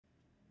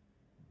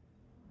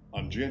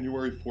On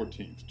January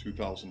 14th,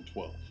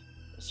 2012,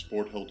 a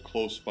sport held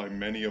close by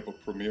many of a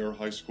premier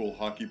high school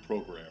hockey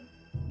program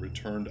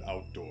returned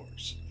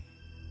outdoors.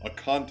 A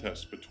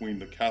contest between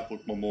the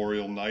Catholic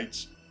Memorial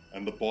Knights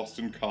and the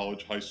Boston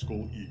College High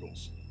School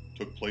Eagles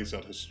took place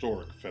at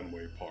historic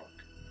Fenway Park.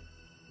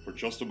 For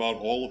just about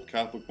all of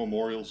Catholic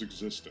Memorial's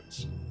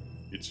existence,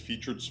 its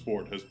featured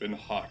sport has been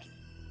hockey.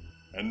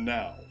 And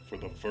now, for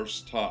the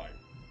first time,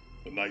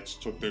 the Knights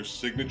took their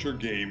signature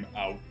game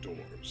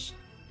outdoors.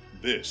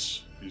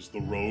 This is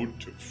the road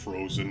to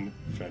frozen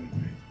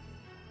Fenway.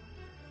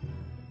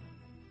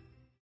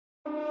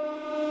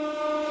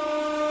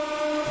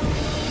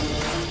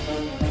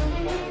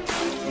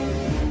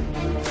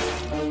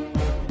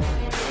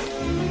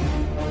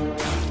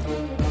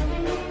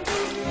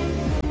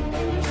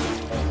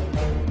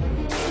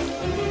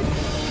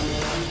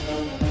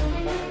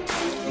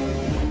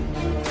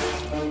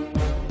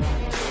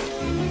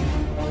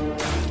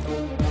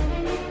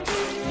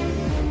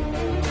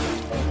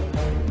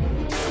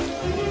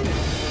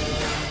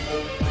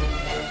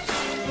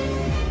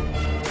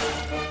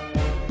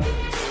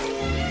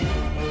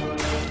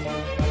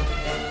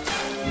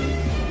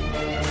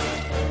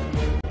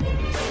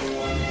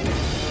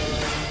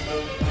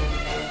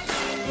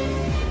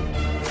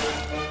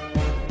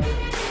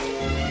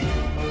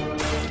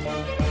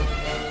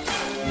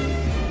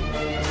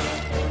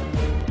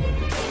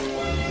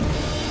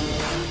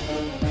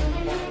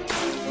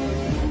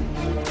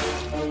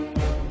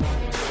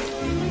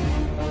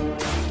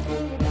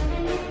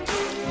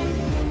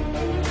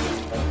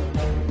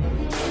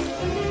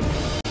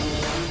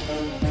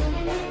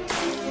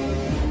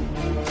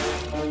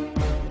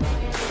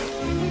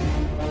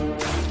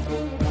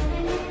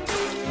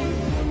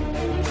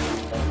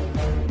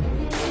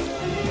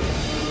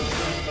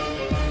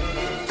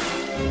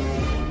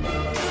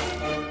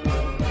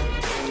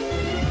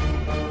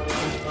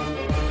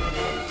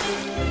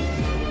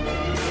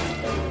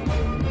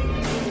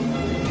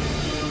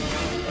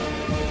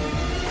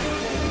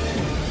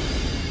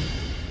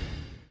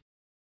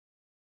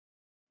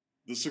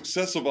 The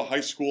success of a high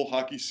school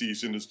hockey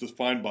season is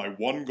defined by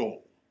one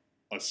goal: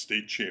 a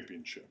state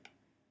championship.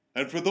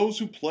 And for those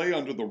who play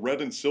under the red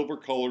and silver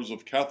colors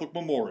of Catholic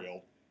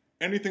Memorial,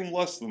 anything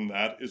less than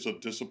that is a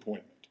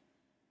disappointment.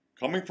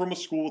 Coming from a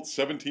school with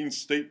 17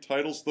 state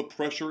titles, the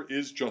pressure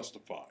is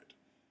justified.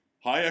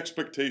 High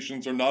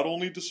expectations are not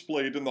only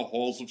displayed in the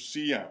halls of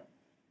CM,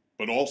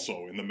 but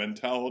also in the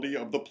mentality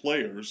of the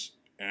players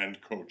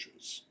and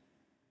coaches.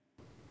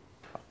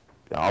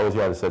 I always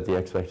got to set the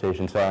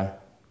expectations high.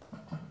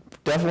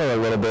 Definitely a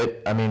little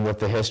bit. I mean, with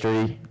the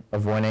history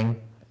of winning,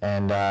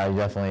 and it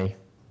definitely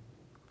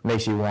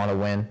makes you want to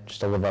win, just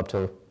to live up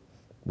to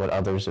what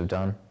others have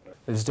done.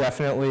 There's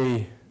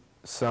definitely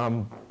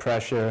some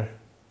pressure.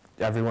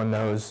 Everyone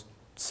knows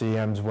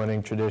CM's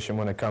winning tradition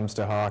when it comes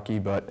to hockey,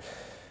 but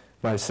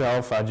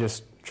myself, I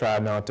just try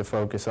not to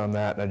focus on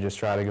that, and I just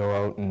try to go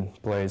out and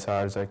play as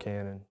hard as I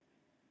can.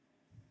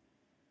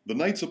 The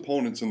Knights'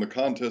 opponents in the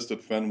contest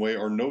at Fenway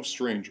are no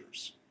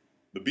strangers.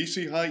 The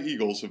BC High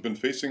Eagles have been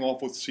facing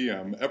off with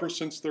CM ever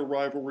since their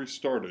rivalry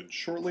started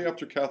shortly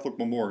after Catholic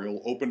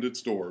Memorial opened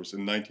its doors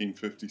in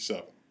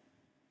 1957.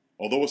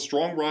 Although a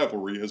strong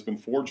rivalry has been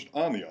forged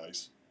on the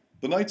ice,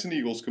 the Knights and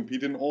Eagles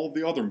compete in all of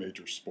the other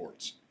major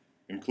sports,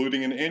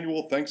 including an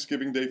annual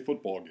Thanksgiving Day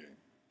football game.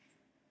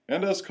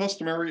 And as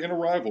customary in a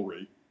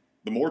rivalry,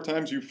 the more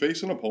times you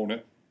face an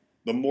opponent,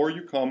 the more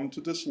you come to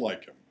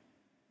dislike him.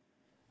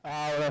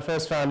 When I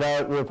first found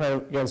out we were playing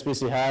against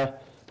BC High,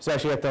 I was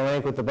actually at the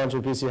rink with a bunch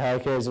of BC High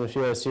kids and a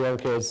few STO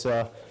kids, so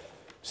as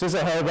soon as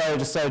I heard about it, I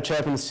just started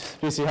chirping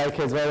BC High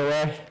kids right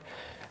away,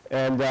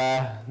 and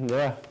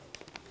yeah.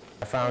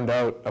 I found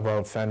out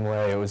about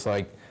Fenway, it was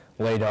like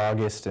late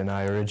August, and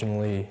I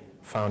originally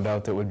found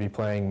out that we'd be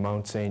playing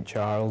Mount St.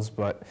 Charles,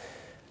 but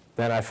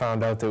then I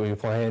found out that we were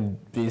playing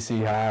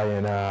BC High,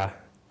 and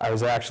I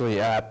was actually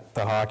at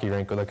the hockey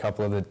rink with a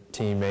couple of the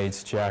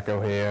teammates, Jack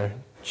O'Hare,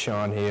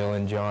 Sean Heel,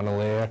 and John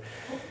Allaire.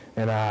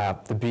 And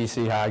the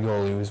BC High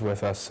goalie was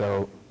with us,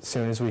 so as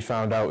soon as we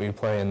found out we were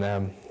playing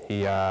them,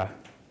 he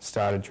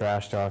started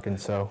trash talking,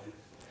 so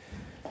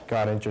it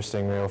got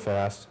interesting real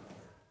fast.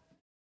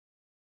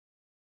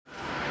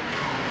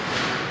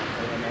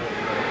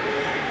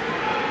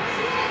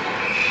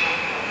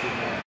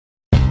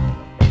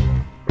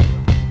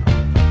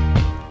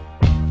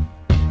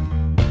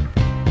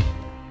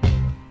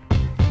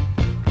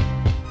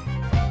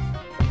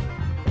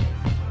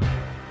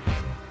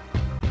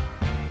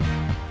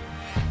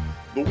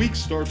 The week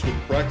starts with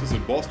practice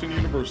at Boston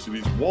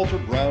University's Walter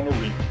Brown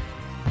Arena.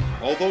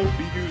 Although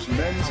BU's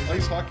men's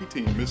ice hockey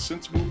team has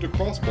since moved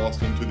across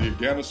Boston to the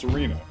Agganis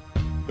Arena,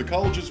 the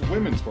college's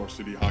women's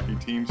varsity hockey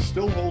team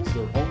still holds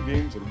their home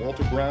games at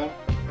Walter Brown,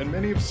 and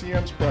many of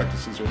CM's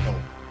practices are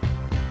held.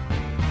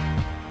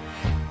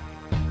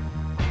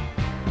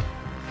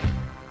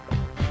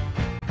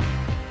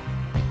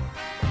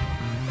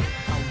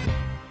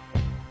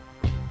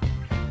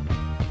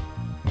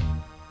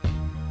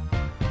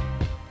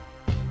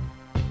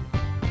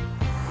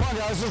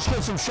 Guys, let's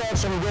get some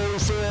shots on the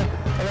goals here.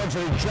 I want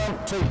you to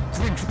jump, take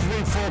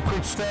three, 4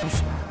 quick steps,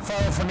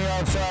 fire from the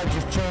outside,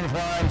 just change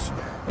lines,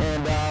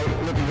 and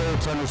let the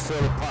goaltenders fill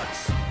the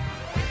pucks.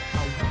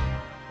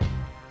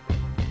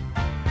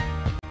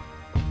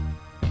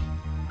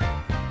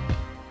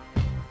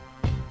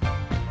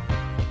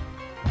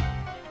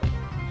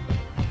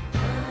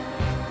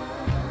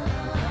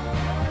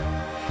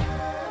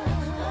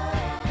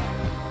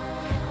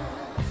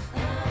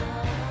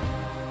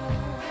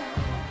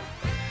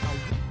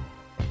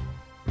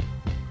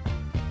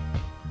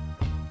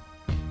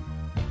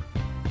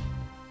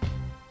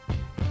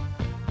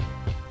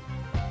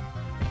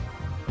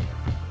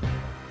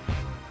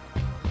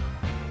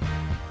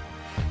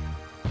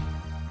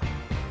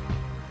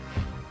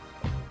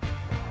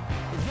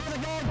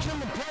 In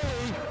the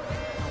play,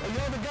 and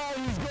you're the guy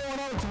who's going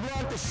out to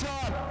block the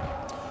shot.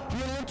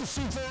 You're going to look to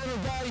see if there's a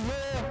guy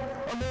here,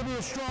 or maybe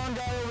a strong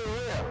guy over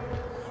here.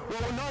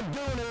 What we're not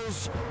doing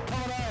is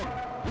coming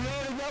out. We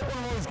already got one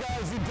of those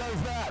guys who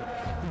does that.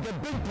 You've got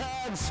big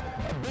pads,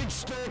 a big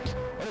stick,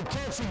 and a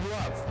catching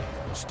glove.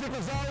 Stick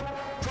is out,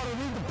 try to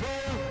read the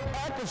play,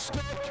 active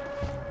stick,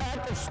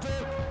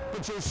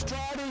 but you're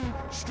striding,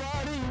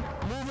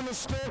 moving the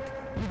stick,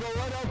 you go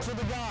right out to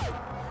the guy.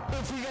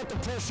 If you get the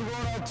pressure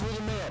going out to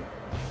the man.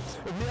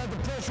 If you have the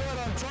pressure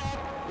right on top,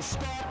 you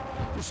stop,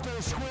 you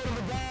stay square to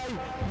the guy,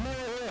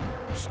 mirror him.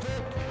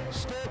 Stick,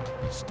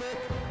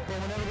 but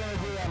we're never going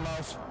to do that,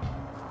 Mouse.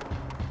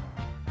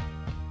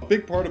 A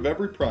big part of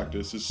every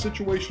practice is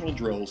situational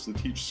drills that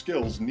teach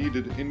skills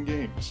needed in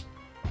games.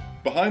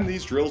 Behind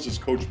these drills is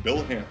Coach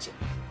Bill Hansen.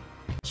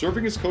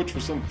 Serving as coach for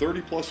some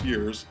 30-plus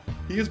years,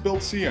 he has built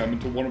CM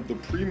into one of the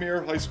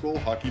premier high school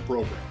hockey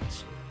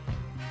programs.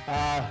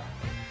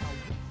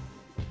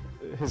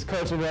 His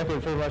coaching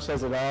record pretty much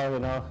says it all, you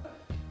know.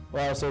 A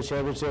lot of state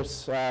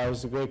championships.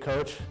 He's a great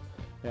coach,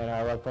 and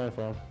I love playing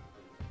for him.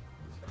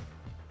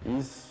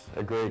 He's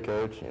a great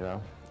coach, you know.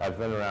 I've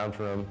been around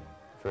for him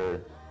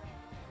for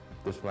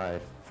this is my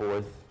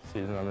 4th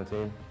season on the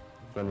team.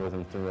 I've been with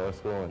him through middle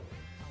school, and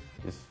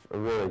he's a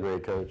really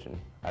great coach, and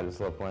I just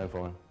love playing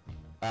for him.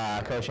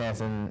 Coach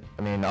Hansen,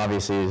 I mean,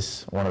 obviously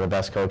he's one of the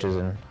best coaches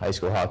in high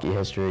school hockey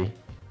history.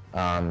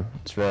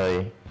 It's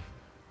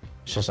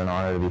just an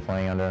honor to be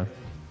playing under him.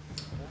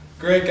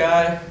 Great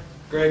guy,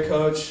 great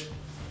coach.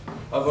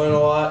 I've learned a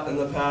lot in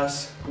the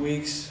past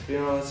weeks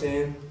being on the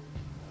team.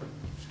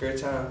 It's a great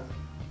time.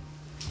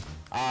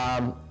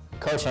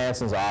 Coach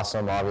Hansen's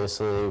awesome,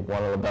 obviously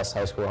one of the best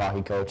high school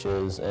hockey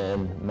coaches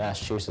in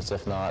Massachusetts,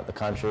 if not the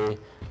country.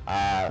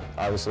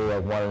 Obviously,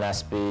 won an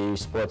SB,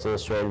 Sports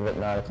Illustrated,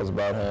 written articles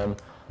about him.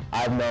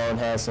 I've known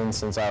Hansen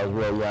since I was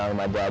real young.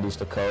 My dad used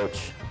to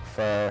coach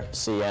for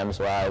CM,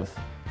 so I've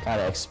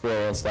kind of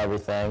experienced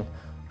everything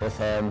with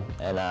him,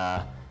 and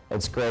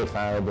it's great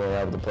finally being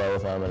able to play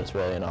with him, and it's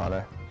really an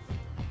honor.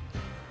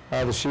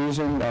 The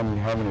season, I'm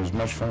having as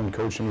much fun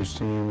coaching this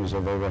team as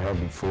I've ever had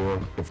before,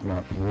 if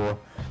not more.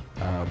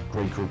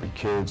 Great group of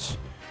kids.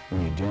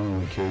 When you're dealing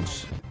with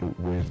kids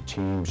with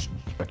teams,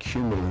 a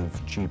cumulative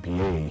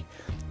GPA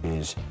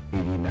is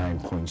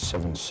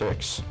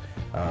 89.76.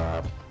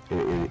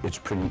 It's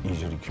pretty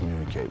easy to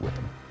communicate with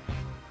them.